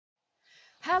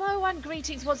Hello and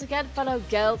greetings once again, fellow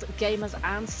girls, gamers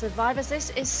and survivors.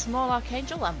 This is Small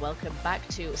Archangel and welcome back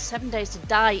to 7 Days to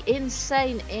Die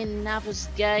Insane in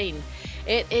Navezgane.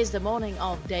 It is the morning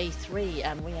of day 3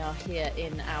 and we are here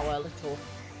in our little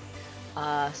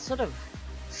sort of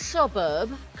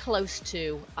suburb close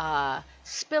to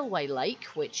Spillway Lake,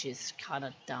 which is kind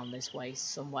of down this way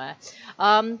somewhere,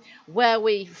 where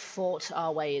we fought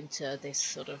our way into this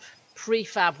sort of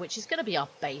prefab, which is going to be our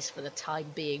base for the time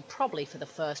being, probably for the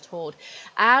first horde.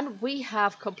 And we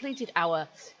have completed our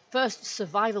first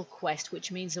survival quest,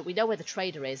 which means that we know where the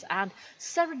trader is, and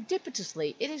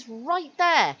serendipitously it is right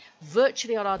there,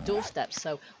 virtually on our doorstep,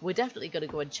 so we're definitely going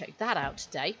to go and check that out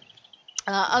today.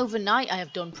 Overnight I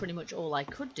have done pretty much all I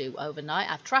could do overnight.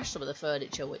 I've trashed some of the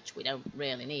furniture which we don't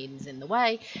really need, is in the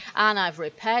way, and I've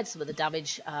repaired some of the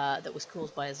damage that was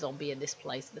caused by a zombie in this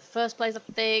place in the first place, I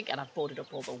think, and I've boarded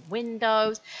up all the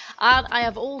windows, and I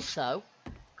have also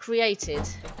created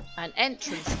an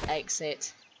entrance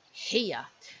exit here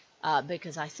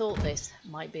because I thought this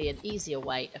might be an easier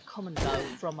way to come and go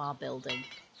from our building.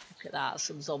 Look at that,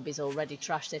 some zombies already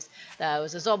trashed this. There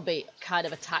was a zombie kind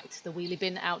of attacked the wheelie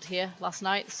bin out here last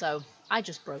night, so I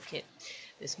just broke it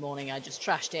this morning. I just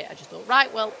trashed it. I just thought,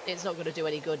 right, well, it's not going to do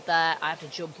any good there. I have to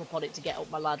jump up on it to get up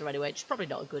my ladder anyway, which is probably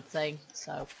not a good thing.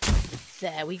 So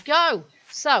there we go.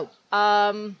 So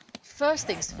first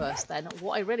things first then,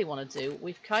 what I really want to do,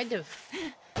 we've kind of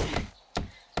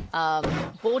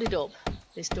boarded up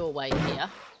this doorway here.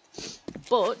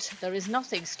 But there is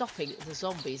nothing stopping the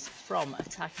zombies from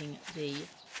attacking the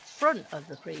front of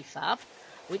the prefab,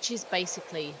 which is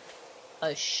basically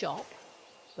a shop,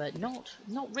 but not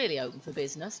really open for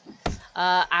business.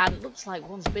 And it looks like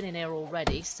one's been in here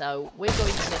already, so we're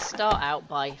going to start out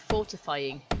by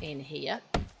fortifying in here.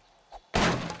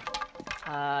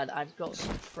 And I've got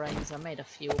some frames. I made a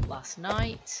few up last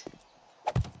night.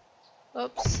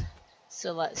 Oops.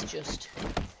 So let's just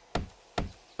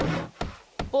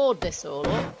board this all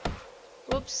up.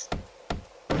 Whoops.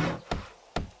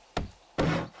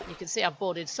 You can see I've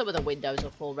boarded some of the windows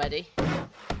up already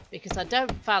because I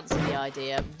don't fancy the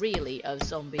idea really of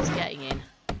zombies getting in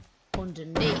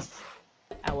underneath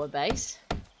our base,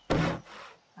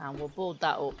 and we'll board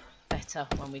that up better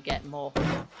when we get more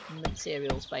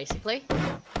materials basically,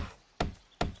 but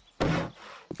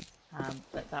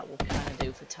that will kind of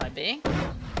do for the time being.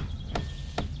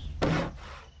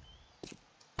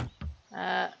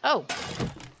 Oh,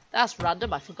 that's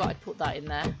random. I forgot I'd put that in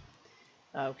there.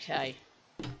 Okay.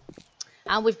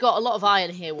 And we've got a lot of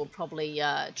iron here. We'll probably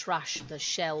trash the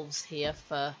shelves here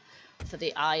for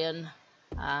the iron.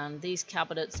 And these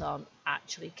cabinets aren't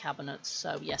actually cabinets,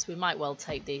 so yes, we might well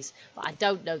take these. But I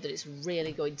don't know that it's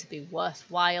really going to be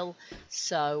worthwhile.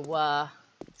 So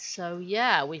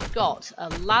yeah, we've got a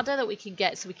ladder that we can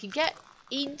get, so we can get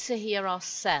into here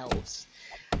ourselves.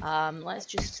 Let's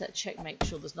just check, make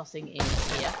sure there's nothing in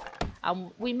here.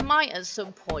 And we might at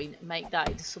some point make that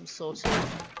into some sort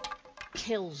of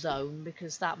kill zone,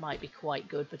 because that might be quite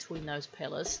good between those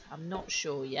pillars. I'm not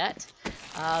sure yet.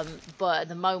 But at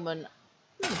the moment,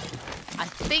 I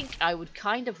think I would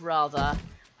kind of rather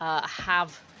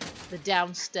have the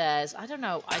downstairs. I don't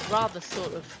know, I'd rather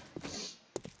sort of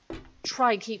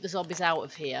try and keep the zombies out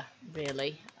of here,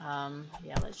 really.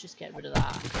 Yeah, let's just get rid of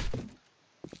that.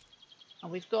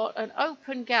 And we've got an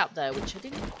open gap there, which I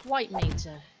didn't quite mean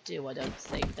to do, I don't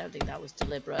think. Don't think that was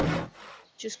deliberate.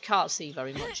 Just can't see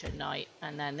very much at night.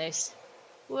 And then this,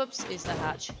 whoops, is the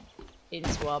hatch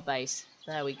into our base.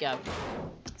 There we go.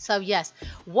 So yes,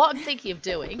 what I'm thinking of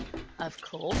doing, of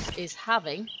course, is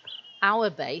having our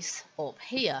base up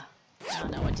here. Oh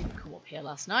no, I didn't come up here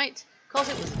last night because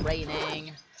it was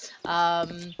raining.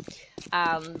 And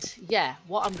yeah,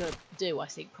 what I'm going to do, I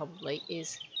think, probably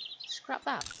is scrap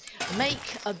that. Make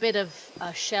a bit of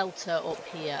a shelter up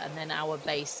here, and then our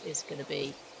base is going to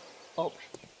be up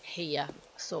here,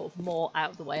 sort of more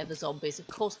out of the way of the zombies. Of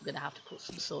course, we're going to have to put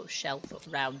some sort of shelf up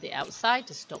around the outside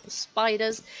to stop the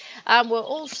spiders. And we're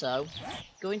also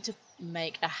going to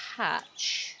make a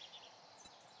hatch.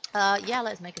 Yeah,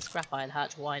 let's make a scrap iron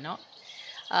hatch. Why not?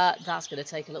 That's going to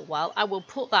take a little while. I will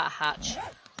put that hatch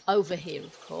over here,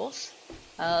 of course.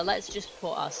 Let's just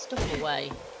put our stuff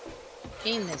away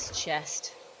in this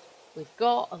chest. We've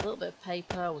got a little bit of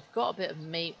paper, we've got a bit of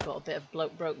meat, we've got a bit of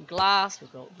broken glass,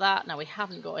 we've got that. Now we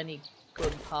haven't got any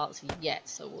gun parts yet,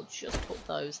 so we'll just put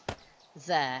those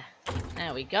there.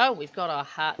 There we go, we've got our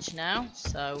hatch now,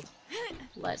 so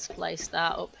let's place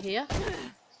that up here.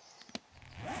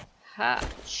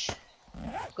 Hatch.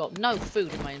 I've got no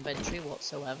food in my inventory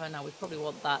whatsoever. Now we probably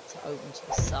want that to open to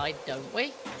the side, don't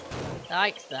we?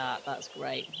 Like that. That's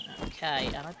great. Okay,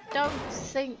 and I don't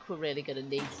think we're really going to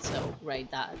need to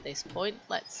upgrade that at this point.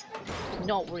 Let's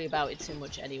not worry about it too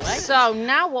much anyway. So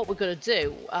now what we're going to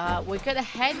do, we're going to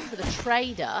head for the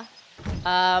trader.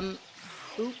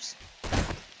 Oops.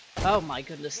 Oh my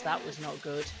goodness, that was not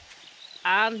good.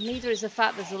 And neither is the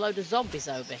fact there's a load of zombies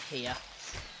over here.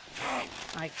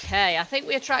 Okay, I think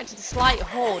we attracted a slight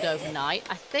horde overnight.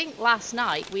 I think last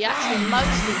night we actually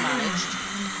mostly managed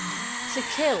to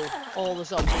kill all the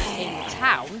zombies in the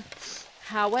town.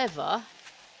 However,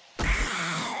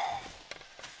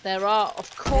 there are,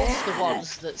 of course, the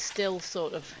ones that still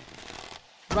sort of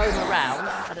roam around.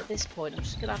 And at this point, I'm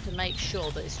just going to have to make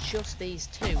sure that it's just these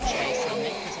two chasing me.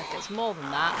 Because if it's more than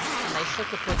that, and they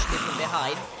sucker punch me from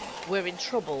behind, we're in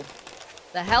trouble.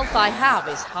 The health I have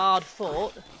is hard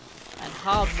fought and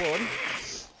hard won.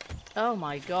 Oh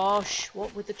my gosh,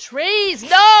 what with the trees?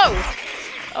 No!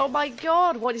 Oh my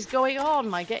god, what is going on?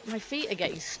 My feet are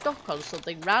getting stuck on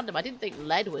something random. I didn't think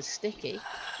lead was sticky.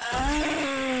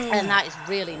 And that is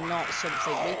really not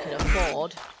something we can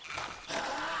afford.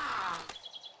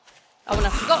 Oh, and I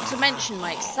forgot to mention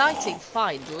my exciting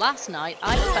find. Last night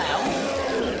I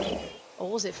found... Or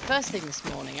was it first thing this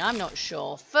morning? I'm not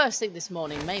sure. First thing this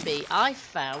morning, maybe. I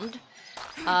found...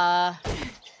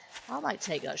 I might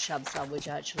take that shad sandwich,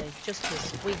 actually, just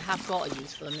because we have got a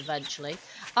use for them eventually.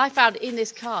 I found in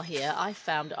this car here, I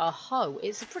found a hoe.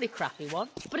 It's a pretty crappy one,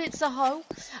 but it's a hoe.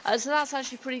 So that's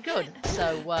actually pretty good.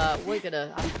 So we're going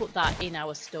to... I've put that in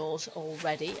our stores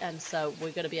already, and so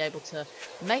we're going to be able to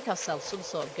make ourselves some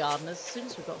sort of garden as soon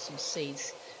as we've got some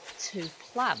seeds to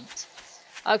plant.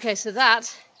 Okay, so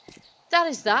that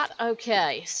is that.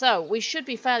 Okay, so we should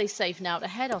be fairly safe now to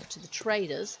head off to the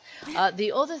traders.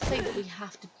 The other thing that we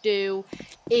have to do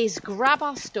is grab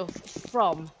our stuff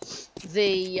from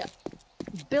the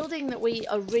building that we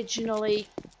originally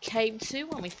came to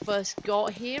when we first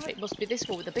got here. It must be this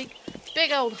one with a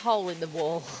big old hole in the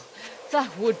wall.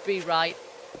 That would be right.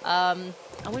 And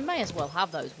we may as well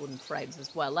have those wooden frames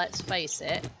as well. Let's face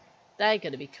it, they're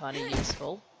going to be kind of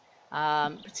useful.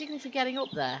 Particularly for getting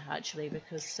up there, actually,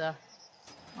 because...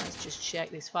 let's just check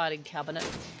this filing cabinet.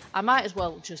 I might as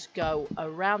well just go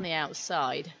around the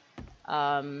outside,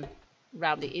 round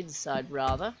the inside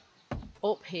rather,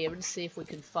 up here and see if we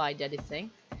can find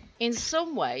anything. In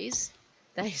some ways,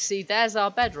 there's our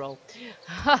bedroll.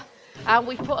 And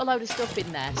we put a load of stuff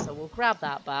in there, so we'll grab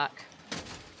that back.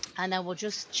 And then we'll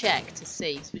just check to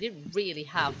see, because we didn't really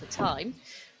have the time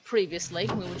previously.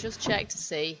 We will just check to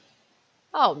see.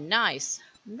 Oh, nice.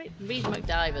 Reed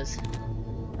McDivers.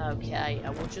 Okay,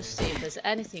 and we'll just see if there's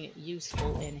anything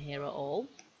useful in here at all.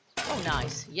 Oh,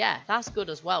 nice. Yeah, that's good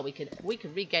as well. We can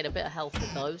regain a bit of health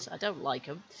with those. I don't like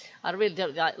them. I really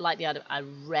don't like the idea of a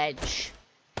reg.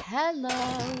 Hello,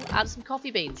 and some coffee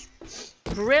beans.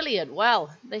 Brilliant. Well,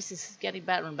 this is getting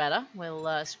better and better.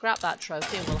 We'll scrap that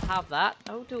trophy and we'll have that.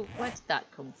 Oh, where did that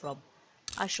come from?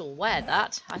 I shall wear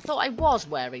that. I thought I was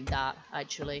wearing that,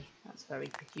 actually. That's very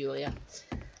peculiar.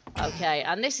 Okay,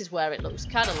 and this is where it looks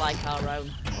kind of like our own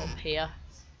up here.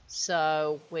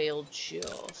 So we'll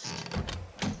just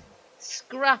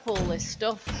scrap all this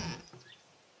stuff.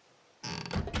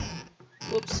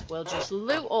 Whoops, we'll just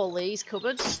loot all these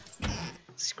cupboards.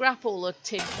 Scrap all the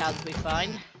tin cans we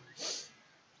find.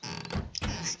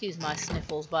 Excuse my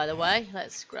sniffles, by the way.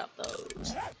 Let's scrap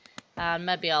those. And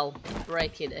maybe I'll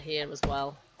break into here as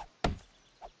well.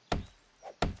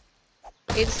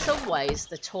 In some ways,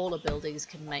 the taller buildings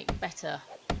can make better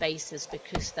bases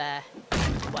because they're,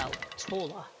 well,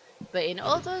 taller. But in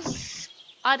others,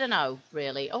 I don't know,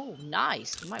 really. Oh,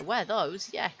 nice. We might wear those.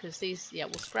 Yeah, because these, yeah,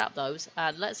 we'll scrap those.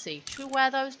 And let's see, should we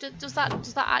wear those? Does that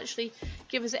actually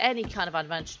give us any kind of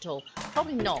advantage at all?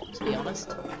 Probably not, to be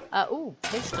honest. Ooh,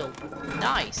 pistol.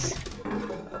 Nice.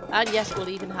 And yes, we'll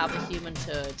even have the human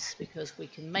turds because we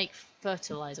can make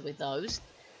fertilizer with those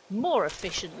more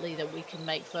efficiently than we can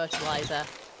make fertilizer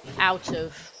out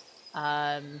of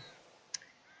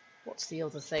what's the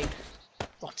other thing,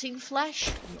 rotting flesh.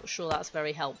 I'm not sure that's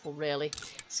very helpful really.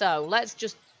 So let's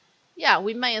just, yeah,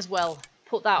 we may as well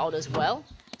put that on as well.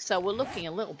 So we're looking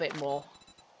a little bit more,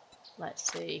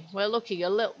 let's see, we're looking a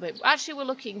little bit, actually we're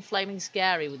looking flaming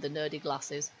scary with the nerdy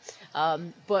glasses,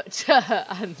 but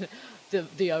and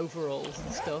the overalls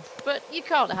and stuff, but you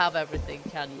can't have everything,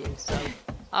 can you? So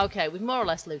okay, we've more or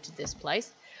less looted this place.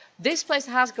 This place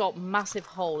has got massive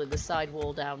hole in the side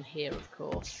wall down here, of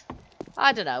course.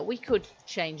 I don't know, we could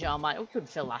change our mind. We could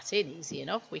fill that in easy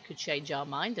enough. We could change our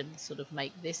mind and sort of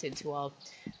make this into our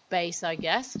base, I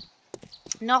guess.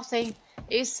 Nothing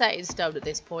is set in stone at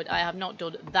this point. I have not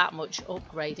done that much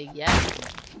upgrading yet.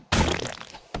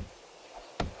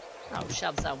 Oh,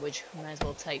 shab sandwich. May as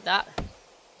well take that.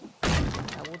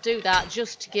 And we'll do that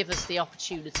just to give us the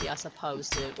opportunity, I suppose,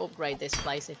 to upgrade this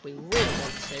place if we really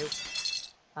want to.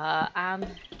 And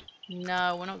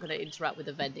no, we're not going to interact with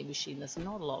the vending machine. There's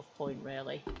not a lot of point,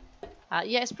 really.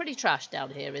 Yeah, it's pretty trash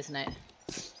down here, isn't it?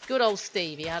 Good old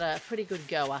Steve. He had a pretty good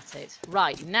go at it.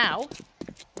 Right, now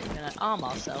we're going to arm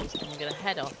ourselves and we're going to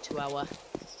head off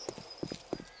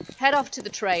to the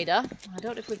trader. I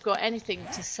don't know if we've got anything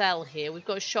to sell here. We've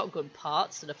got shotgun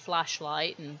parts and a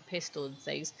flashlight and pistol and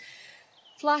things.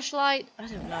 Flashlight, I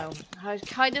don't know.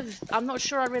 I'm not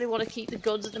sure I really want to keep the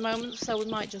guns at the moment, so we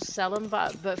might just sell them.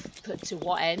 But to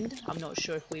what end? I'm not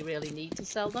sure if we really need to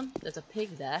sell them. There's a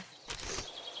pig there.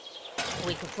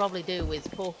 We could probably do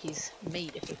with Porky's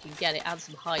meat if we can get it, and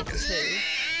some hide too.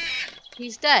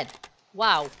 He's dead.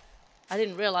 Wow. I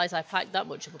didn't realise I packed that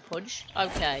much of a punch.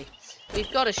 Okay.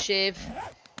 We've got a shiv.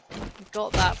 We've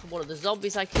got that from one of the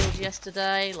zombies I killed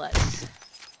yesterday.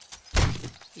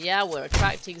 Yeah, we're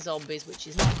attracting zombies, which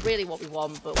is not really what we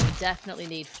want, but we definitely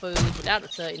need food. We're down to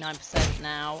 39%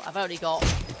 now. I've only got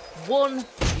one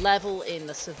level in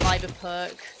the survivor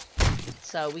perk,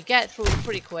 so we get through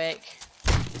pretty quick.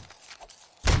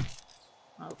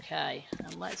 Okay,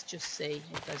 and let's just see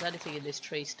if there's anything in this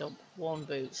tree stump. Worn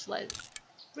boots. Let's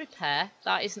repair.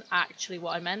 That isn't actually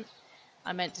what I meant.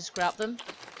 I meant to scrap them.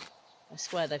 I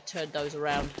swear they've turned those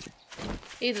around.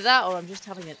 Either that or I'm just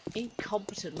having an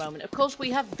incompetent moment. Of course, we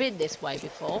have been this way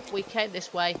before. We came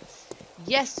this way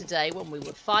yesterday when we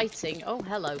were fighting. Oh,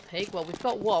 hello, pig. Well, we've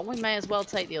got one. We may as well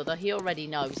take the other. He already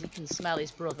knows. He can smell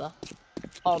his brother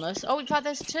on us. Oh, in fact,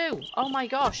 there's two. Oh, my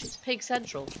gosh. It's Pig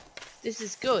Central. This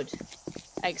is good.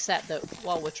 Except that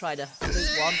while we're trying to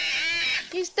loot one,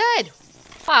 he's dead.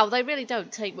 Wow, they really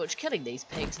don't take much killing these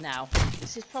pigs now.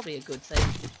 This is probably a good thing.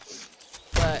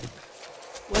 But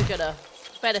we're going to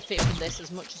benefit from this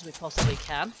as much as we possibly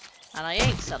can. And I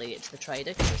ain't selling it to the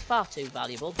trader because it's far too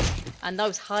valuable. And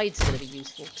those hides are going to be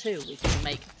useful too. We can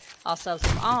make ourselves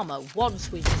some armour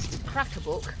once we just crack a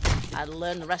book and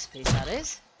learn the recipes, that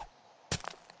is.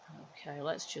 Okay,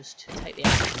 let's just take the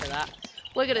axe for that.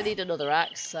 We're going to need another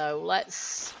axe, so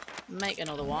let's make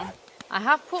another one. I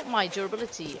have put my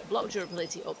durability, block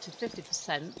durability up to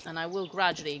 50%, and I will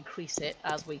gradually increase it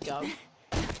as we go.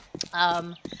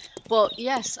 But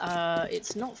yes,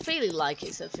 it's not feeling like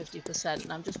it's at 50%,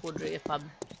 and I'm just wondering if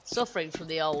I'm suffering from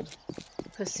the old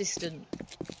persistent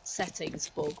settings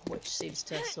bug, which seems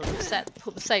to sort of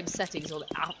put the same settings on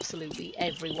absolutely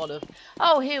every one of...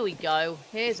 Oh, here we go.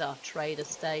 Here's our trader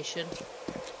station.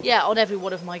 Yeah, on every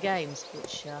one of my games,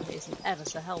 which isn't ever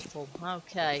so helpful.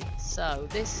 Okay, so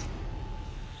this...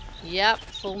 Yep,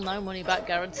 full no money back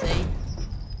guarantee.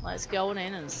 Let's go on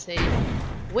in and see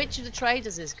which of the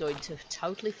traders is going to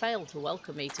totally fail to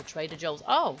welcome me to Trader Joel's.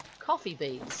 Oh, coffee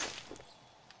beans.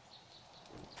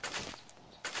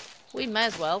 We may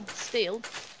as well steal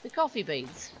the coffee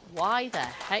beans. Why the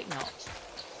heck not?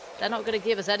 They're not going to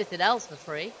give us anything else for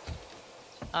free.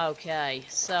 Okay,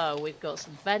 so we've got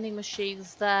some vending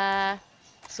machines there,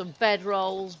 some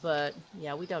bedrolls, but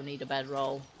yeah, we don't need a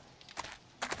bedroll.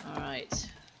 Alright,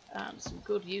 some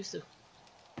good use of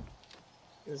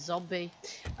the zombie.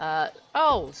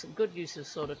 Oh, some good use of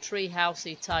sort of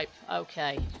treehousey type.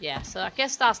 Okay, yeah, so I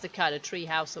guess that's the kind of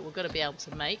treehouse that we're going to be able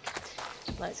to make.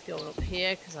 Let's go up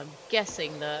here, because I'm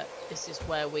guessing that this is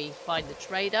where we find the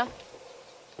trader.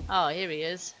 Oh, here he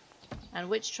is. And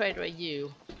which trader are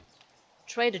you?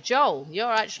 Trader Joel.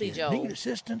 You're actually Joel. Need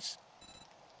assistance?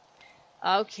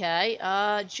 Okay,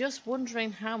 just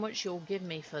wondering how much you'll give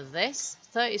me for this.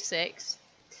 36.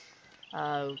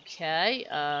 Okay,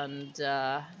 and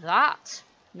that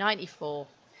 94.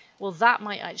 Well, that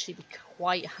might actually be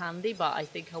quite handy, but I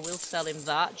think I will sell him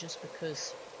that just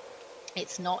because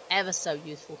it's not ever so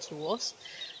useful to us.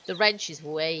 The wrench is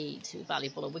way too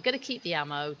valuable, and we're going to keep the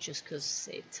ammo just because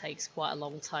it takes quite a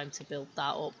long time to build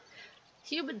that up.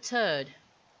 Human turd.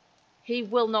 He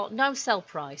will not. No sell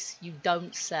price. You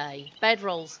don't say.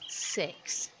 Bedrolls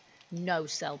 6. No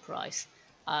sell price.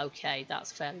 Okay,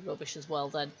 that's fairly rubbish as well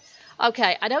then.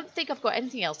 Okay, I don't think I've got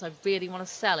anything else I really want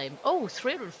to sell him. Oh,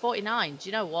 349. Do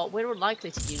you know what? We're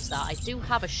unlikely to use that. I do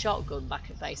have a shotgun back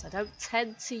at base. I don't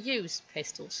tend to use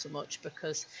pistols so much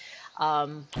because...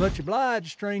 Much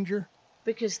obliged, stranger.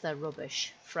 Because they're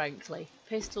rubbish, frankly.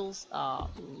 Pistols are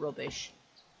rubbish.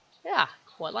 Yeah,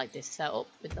 quite like this setup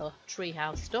with the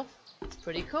treehouse stuff. It's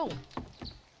pretty cool.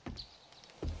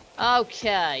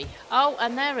 Okay. Oh,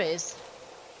 and there is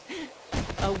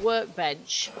a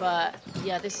workbench, but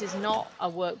yeah, this is not a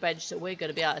workbench that we're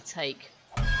going to be able to take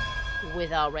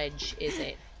with our wrench, is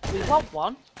it? We want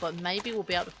one, but maybe we'll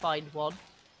be able to find one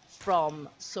from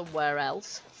somewhere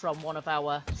else, from one of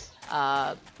our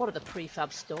one of the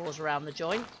prefab stores around the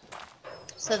joint.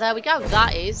 So there we go.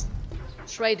 That is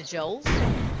Trader Joel's.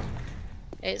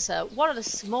 It's one of the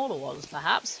smaller ones,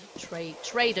 perhaps.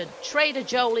 Trader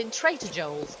Joel in Trader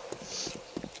Joel's.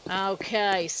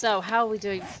 Okay, so how are we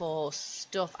doing for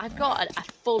stuff? I've got a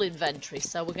full inventory,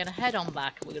 so we're going to head on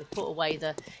back. We're going to put away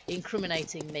the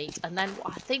incriminating meat, and then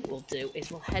what I think we'll do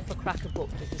is we'll head for Cracker Brook,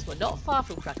 because we're not far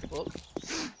from Cracker Brook.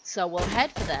 So we'll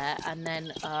head for there, and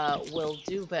then we'll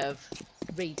do a bit of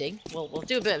reading. We'll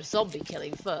do a bit of zombie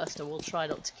killing first, and we'll try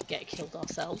not to get killed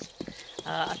ourselves.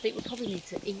 I think we probably need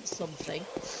to eat something.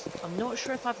 I'm not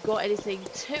sure if I've got anything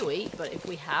to eat, but if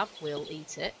we have, we'll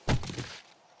eat it.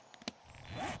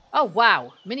 Oh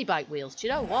wow, mini bike wheels. Do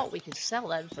you know what? We could sell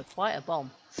them for quite a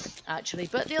bomb, actually.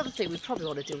 But the other thing we probably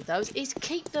want to do with those is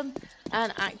keep them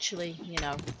and actually, you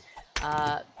know,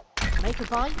 make a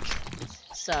bike.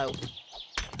 So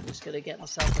I'm just going to get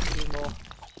myself a few more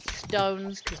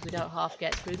stones, because we don't half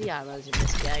get through the arrows in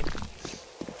this game.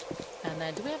 And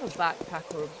then, do we have a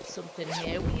backpack or something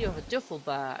here? We have a duffel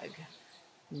bag.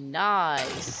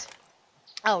 Nice.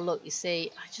 Oh, look, you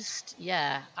see,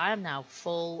 yeah, I am now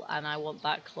full, and I want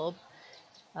that club.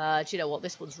 Do you know what?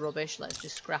 This one's rubbish. Let's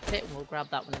just scrap it, and we'll grab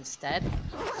that one instead.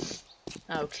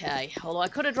 Okay, although I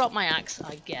could have dropped my axe,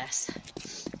 I guess,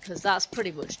 because that's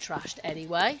pretty much trashed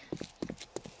anyway.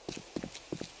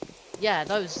 Yeah,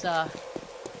 those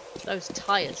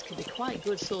tires can be quite a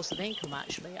good source of income,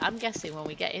 actually. I'm guessing when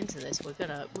we get into this, we're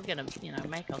gonna, you know,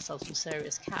 make ourselves some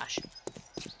serious cash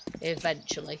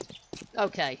eventually.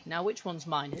 Okay, now which one's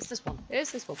mine? It's this one.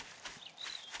 It's this one.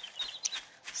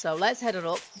 So let's head it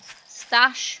up.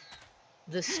 Stash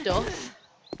the stuff.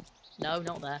 No,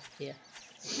 not there. Here.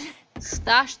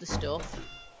 Stash the stuff.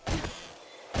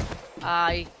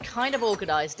 I kind of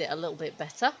organised it a little bit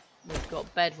better. We've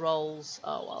got bed rolls.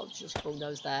 Oh, I'll just pull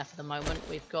those there for the moment.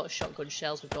 We've got shotgun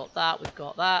shells. We've got that. We've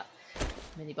got that.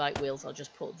 Mini bike wheels I'll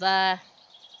just put there.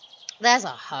 There's a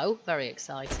hoe. Very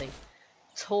exciting.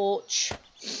 Torch.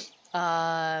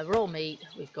 Raw meat.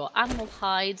 We've got animal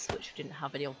hides, which we didn't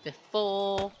have any of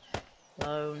before.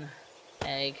 Bone.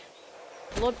 Egg.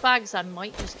 Blood bags I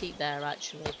might just keep there,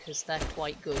 actually, because they're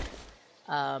quite good.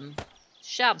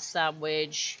 Shab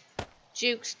sandwich.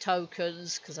 Duke's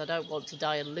tokens, because I don't want to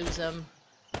die and lose them.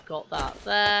 Got that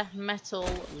there. Metal.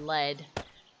 Lead.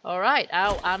 Alright,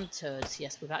 oh, and turds.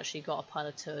 Yes, we've actually got a pile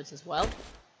of turds as well.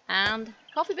 And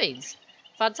coffee beans.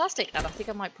 Fantastic, and I think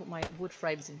I might put my wood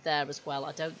frames in there as well.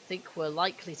 I don't think we're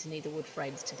likely to need the wood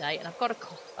frames today, and I've got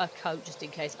a coat just in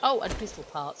case. Oh, and pistol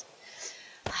parts.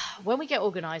 When we get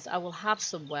organised, I will have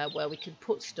somewhere where we can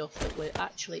put stuff that we're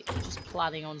actually just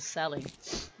planning on selling.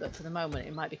 But for the moment,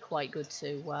 it might be quite good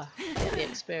to get the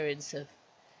experience of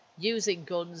using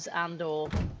guns and or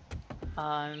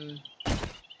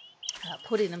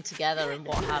putting them together and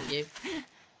what have you.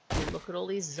 Look at all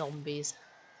these zombies.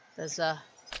 There's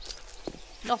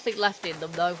nothing left in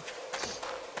them though.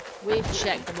 We've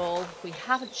checked them all. We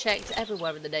haven't checked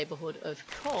everywhere in the neighbourhood, of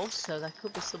course, so there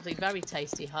could be something very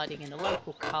tasty hiding in a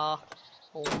local car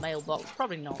or mailbox.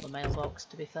 Probably not the mailbox,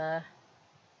 to be fair.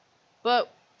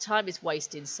 But time is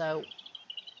wasted, so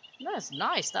that's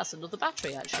nice. That's another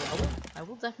battery, actually. I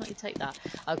will definitely take that.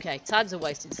 Okay, times are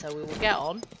wasted, so we will get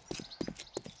on.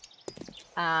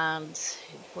 And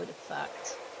in point of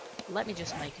fact, let me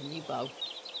just make a new bow,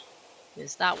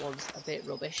 because that one's a bit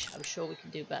rubbish. I'm sure we can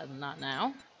do better than that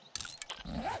now.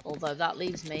 Although that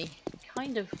leaves me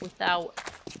kind of without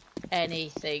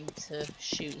anything to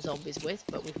shoot zombies with,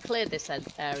 but we've cleared this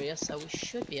area, so we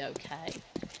should be okay.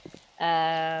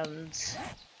 And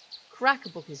Cracker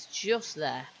Brook is just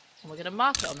there, and we're going to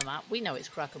mark it on the map. We know it's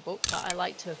Cracker Brook, but I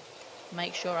like to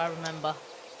make sure I remember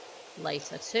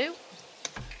later too.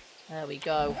 There we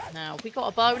go. Now, we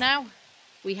got a bow now.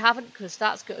 We haven't, because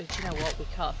that's got. Do you know what? We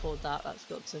can't afford that.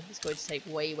 It's going to take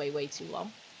way, way, way too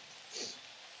long.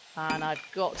 And I've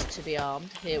got to be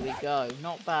armed. Here we go.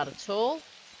 Not bad at all.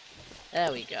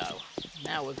 There we go.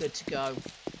 Now we're good to go.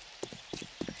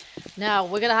 Now,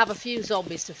 we're going to have a few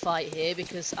zombies to fight here,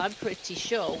 because I'm pretty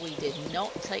sure we did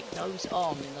not take those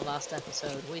on in the last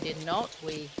episode. We did not.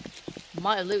 We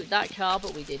might have looted that car,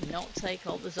 but we did not take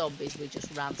on the zombies. We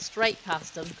just ran straight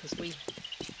past them, because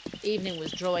evening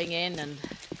was drawing in, and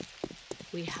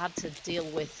we had to deal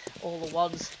with all the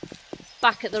ones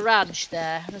back at the ranch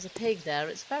there. There's a pig there.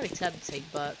 It's very tempting,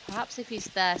 but perhaps if he's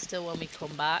there still when we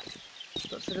come back.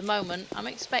 But for the moment, I'm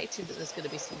expecting that there's going to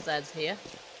be some Zeds here.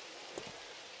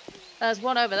 There's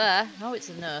one over there. Oh, it's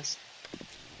a nurse.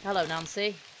 Hello,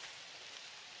 Nancy.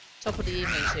 Top of the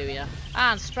evening to you.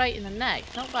 And straight in the neck.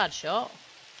 Not bad shot.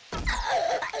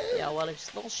 Yeah, well,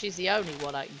 as long as she's the only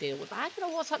one I can deal with. I don't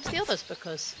know what's up to the others,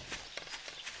 because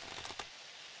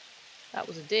That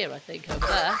was a deer, I think, over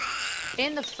there.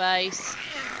 In the face.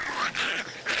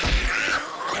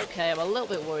 Okay, I'm a little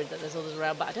bit worried that there's others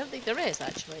around, but I don't think there is,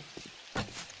 actually.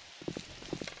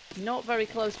 Not very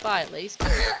close by, at least.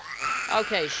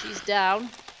 Okay, she's down.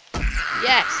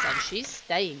 Yes, and she's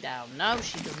staying down. No,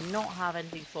 she does not have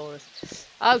anything for us.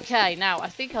 Okay, now, I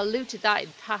think I looted that in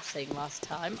passing last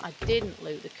time. I didn't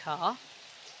loot the car,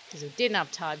 because we didn't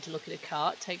have time to look at a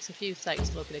car. It takes a few seconds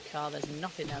to look at a car. There's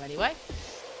nothing there anyway.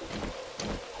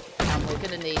 And we're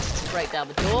going to need to break down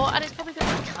the door, and it's probably going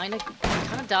to be kind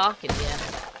of dark in here.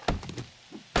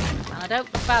 And I don't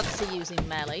fancy using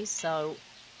melee, so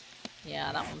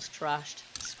yeah, that one's trashed.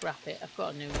 Scrap it. I've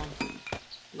got a new one.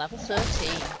 Level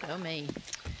 13. Go me.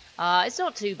 It's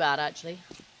not too bad, actually.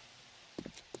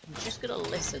 I'm just going to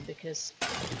listen because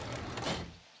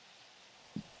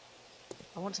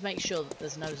I want to make sure that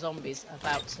there's no zombies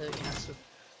about to, you know, sort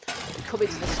of come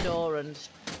into the store and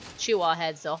chew our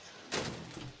heads off.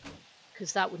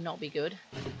 Because that would not be good.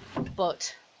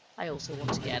 But I also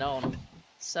want to get on.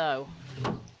 So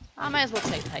I may as well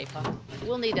take paper.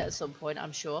 We'll need it at some point,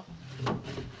 I'm sure.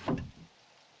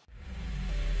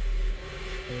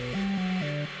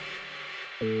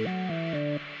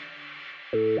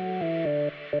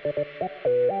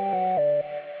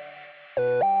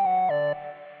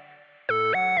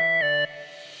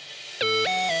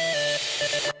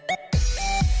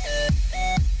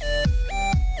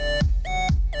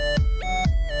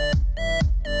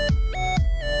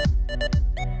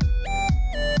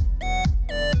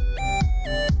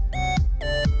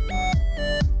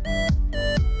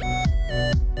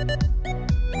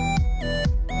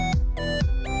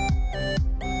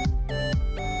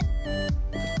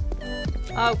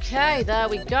 Okay, there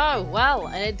we go. Well,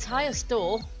 an entire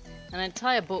store, an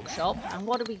entire bookshop, and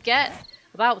what do we get?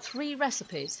 About 3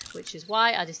 recipes, which is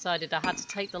why I decided I had to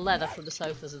take the leather from the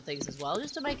sofas and things as well,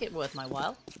 just to make it worth my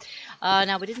while.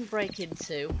 Now, we didn't break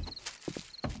into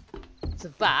the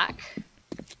back.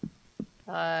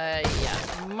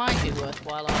 Yeah, might be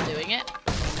worthwhile on doing it.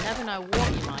 You never know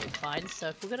what you might find, so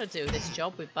if we're going to do this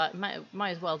job, we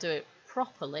might as well do it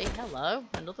properly. Hello,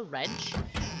 another wrench.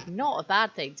 Not a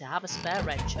bad thing to have a spare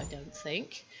wrench, I don't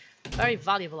think. Very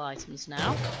valuable items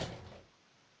now.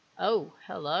 Oh,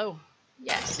 hello.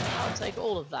 Yes, I'll take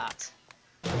all of that.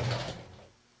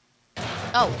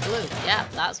 Oh, blue. Yeah,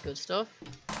 that's good stuff.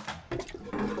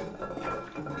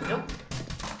 Nope.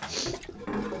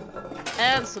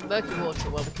 And some murky water.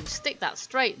 Well, we can stick that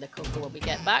straight in the cooker when we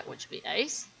get back, which would be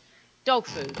ace. Dog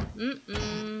food.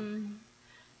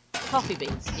 Coffee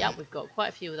beans. Yep, we've got quite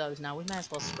a few of those now. We may as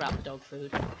well scrap the dog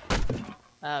food.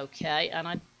 Okay, and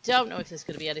I don't know if there's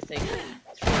going to be anything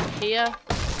through here.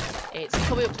 It's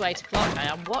coming up to 8 o'clock. I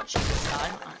am watching the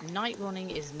time. Night running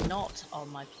is not on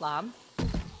my plan.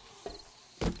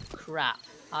 Crap.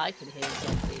 I can hear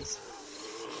zombies.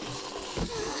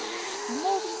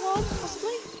 More than one,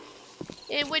 possibly?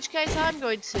 In which case I'm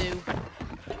going to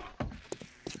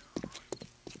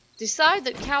decide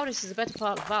that Cowardice is a better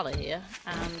part of Valor here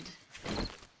and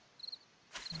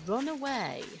run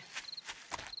away.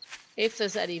 If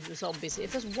there's any zombies,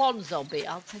 if there's one zombie,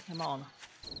 I'll take him on.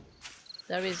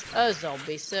 There is a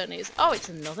zombie, certainly is. Oh, it's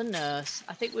another nurse.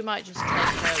 I think we might just take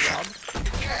her on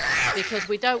because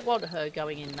we don't want her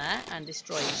going in there and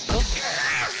destroying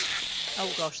stuff.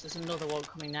 Oh gosh, there's another one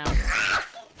coming now.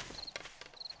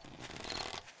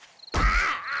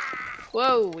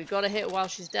 Whoa, we've got to hit her while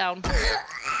she's down.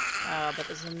 But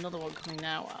there's another one coming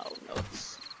now. Oh, no.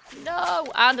 No!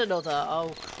 And another.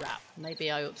 Oh, crap. Maybe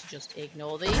I ought to just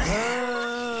ignore these. But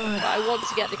I want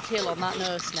to get the kill on that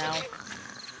nurse now.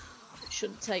 It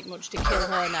shouldn't take much to kill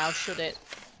her now, should it?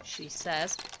 She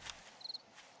says.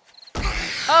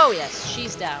 Oh, yes.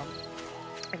 She's down.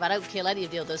 If I don't kill any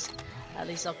of the others, at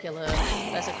least I'll kill her.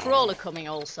 There's a crawler coming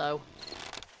also.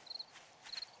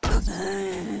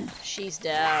 She's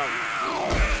down.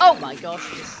 Oh, my gosh.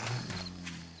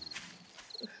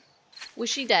 Was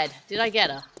she dead? Did I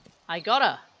get her? I got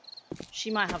her.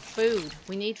 She might have food.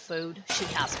 We need food. She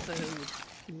has food.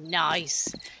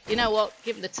 Nice. You know what?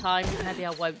 Given the time, maybe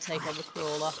I won't take on the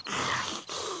crawler.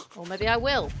 Or maybe I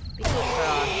will. Be good for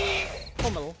our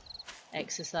pummel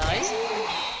exercise.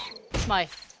 It's my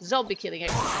zombie killing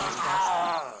exercise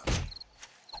class.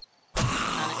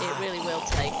 And it really will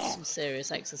take some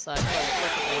serious exercise. Look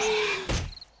at this.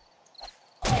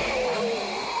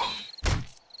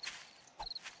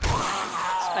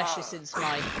 Especially since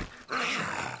my...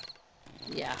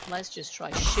 Yeah, let's just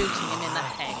try shooting him in the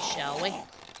head, shall we?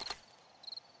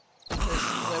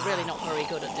 Because we're really not very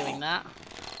good at doing that.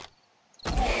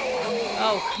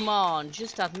 Oh, come on,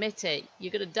 just admit it.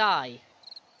 You're gonna die.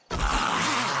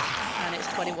 And And it's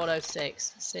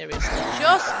 21:06. Seriously.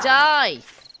 Just die!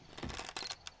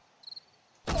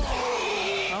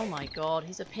 Oh my god,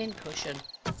 he's a pincushion.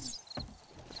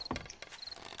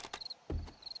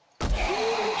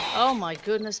 Oh my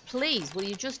goodness, please, will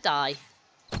you just die?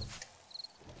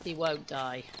 He won't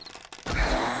die.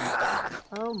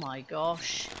 Oh my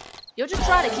gosh. You're just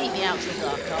trying to keep me out till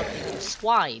dark, aren't you, you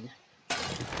swine?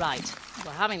 Right,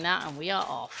 we're having that and we are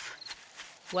off.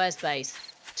 Where's base?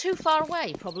 Too far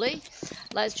away, probably.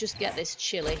 Let's just get this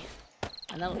chili.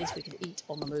 And then at least we can eat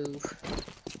on the move.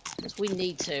 Because we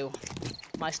need to.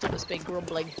 My stomach's been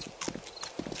grumbling.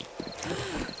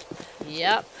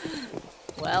 Yep.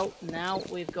 Well, now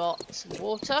we've got some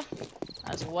water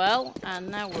as well. And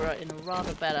now we're in a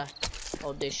rather better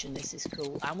condition. This is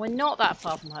cool. And we're not that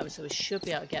far from home, so we should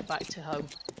be able to get back to home,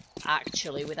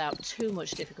 actually, without too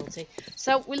much difficulty.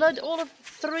 So we learned all of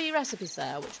 3 recipes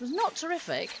there, which was not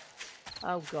terrific.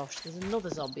 Oh gosh, there's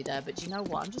another zombie there, but you know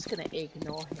what? I'm just going to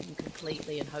ignore him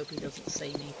completely and hope he doesn't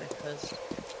see me, because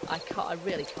I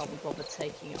really can't be bothered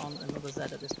taking on another Z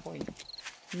at this point.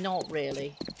 Not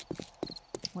really.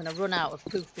 I'm going to run out of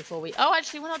poof before we... Oh,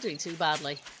 actually, we're not doing too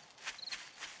badly.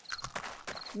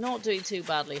 Not doing too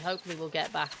badly. Hopefully we'll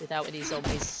get back without any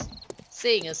zombies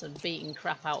seeing us and beating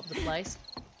crap out of the place.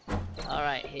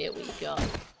 Alright, here we go.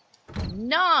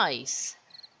 Nice!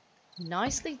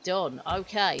 Nicely done.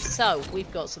 Okay, so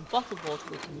we've got some bottled water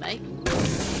we can make.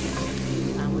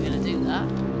 And we're going to do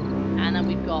that. And then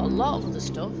we've got a lot of other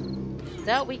stuff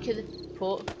that we can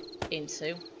put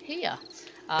into here.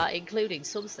 Including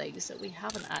some things that we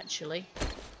haven't actually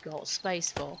got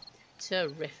space for.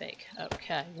 Terrific.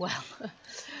 Okay, well,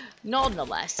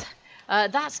 nonetheless,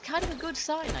 that's kind of a good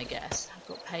sign, I guess. I've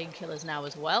got painkillers now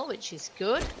as well, which is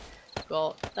good.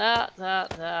 Got that.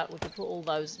 We can put all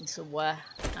those in somewhere,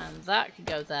 and that can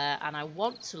go there. And I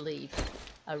want to leave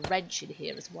a wrench in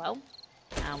here as well.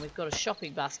 And we've got a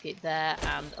shopping basket there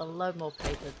and a load more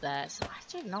paper there. So I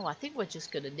don't know, I think we're just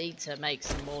going to need to make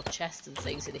some more chests and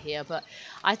things in here. But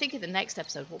I think in the next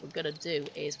episode what we're going to do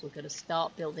is we're going to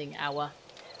start building our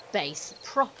base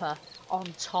proper on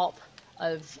top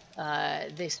of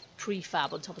this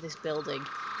prefab, on top of this building.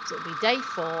 So it'll be day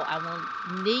 4 and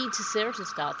we'll need to seriously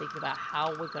start thinking about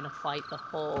how we're going to fight the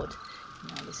Horde.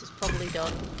 Now this is probably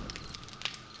done.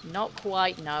 Not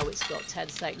quite, no, it's got 10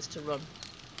 seconds to run.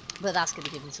 But that's going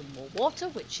to give me some more water,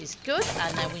 which is good.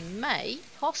 And then we may,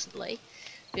 possibly,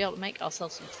 be able to make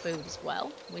ourselves some food as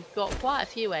well. We've got quite a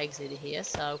few eggs in here,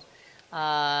 so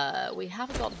we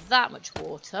haven't got that much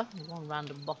water. One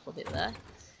random bottle of it there.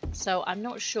 So I'm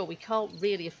not sure. We can't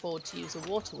really afford to use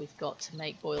the water we've got to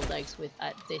make boiled eggs with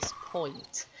at this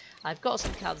point. I've got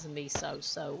some cans of miso,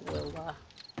 so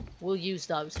we'll use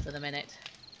those for the minute.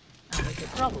 And we could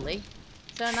probably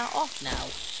turn that off now.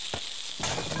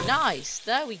 Nice,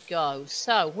 there we go.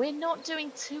 So we're not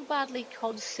doing too badly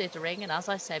considering, and as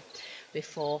I said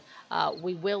before,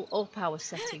 we will up our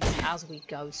settings as we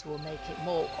go, so we'll make it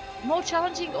more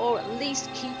challenging, or at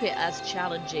least keep it as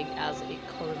challenging as it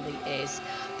currently is.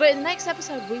 But in the next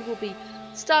episode we will be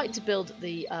starting to build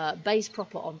the base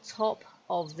proper on top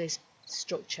of this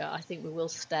structure. I think we will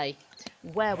stay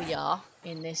where we are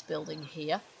in this building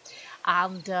here.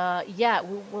 And yeah,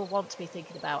 we'll want to be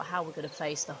thinking about how we're going to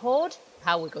face the Horde,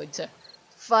 how we're going to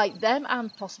fight them,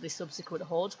 and possibly subsequent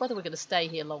Hordes, whether we're going to stay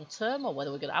here long term or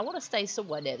whether we're going to... I want to stay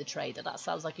somewhere near the trader. That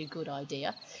sounds like a good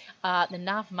idea. The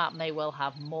nav map may well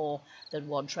have more than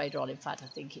one trader on. In fact, I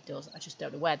think it does. I just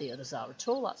don't know where the others are at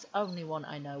all. That's the only one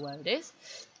I know where it is.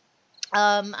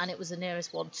 And it was the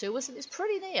nearest one to us, and it's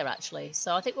pretty near actually.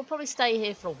 So I think we'll probably stay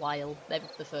here for a while, maybe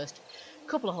for the first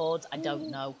couple of Hordes, I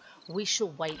don't know. We shall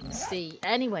wait and see.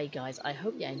 Anyway, guys, I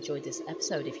hope you enjoyed this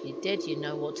episode. If you did, you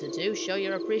know what to do. Show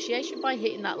your appreciation by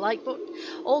hitting that like button.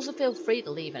 Also, feel free to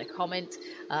leave a comment,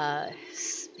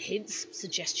 hints,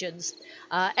 suggestions,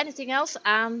 anything else.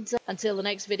 And until the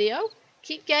next video,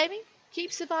 keep gaming,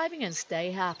 keep surviving, and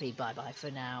stay happy. Bye-bye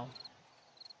for now.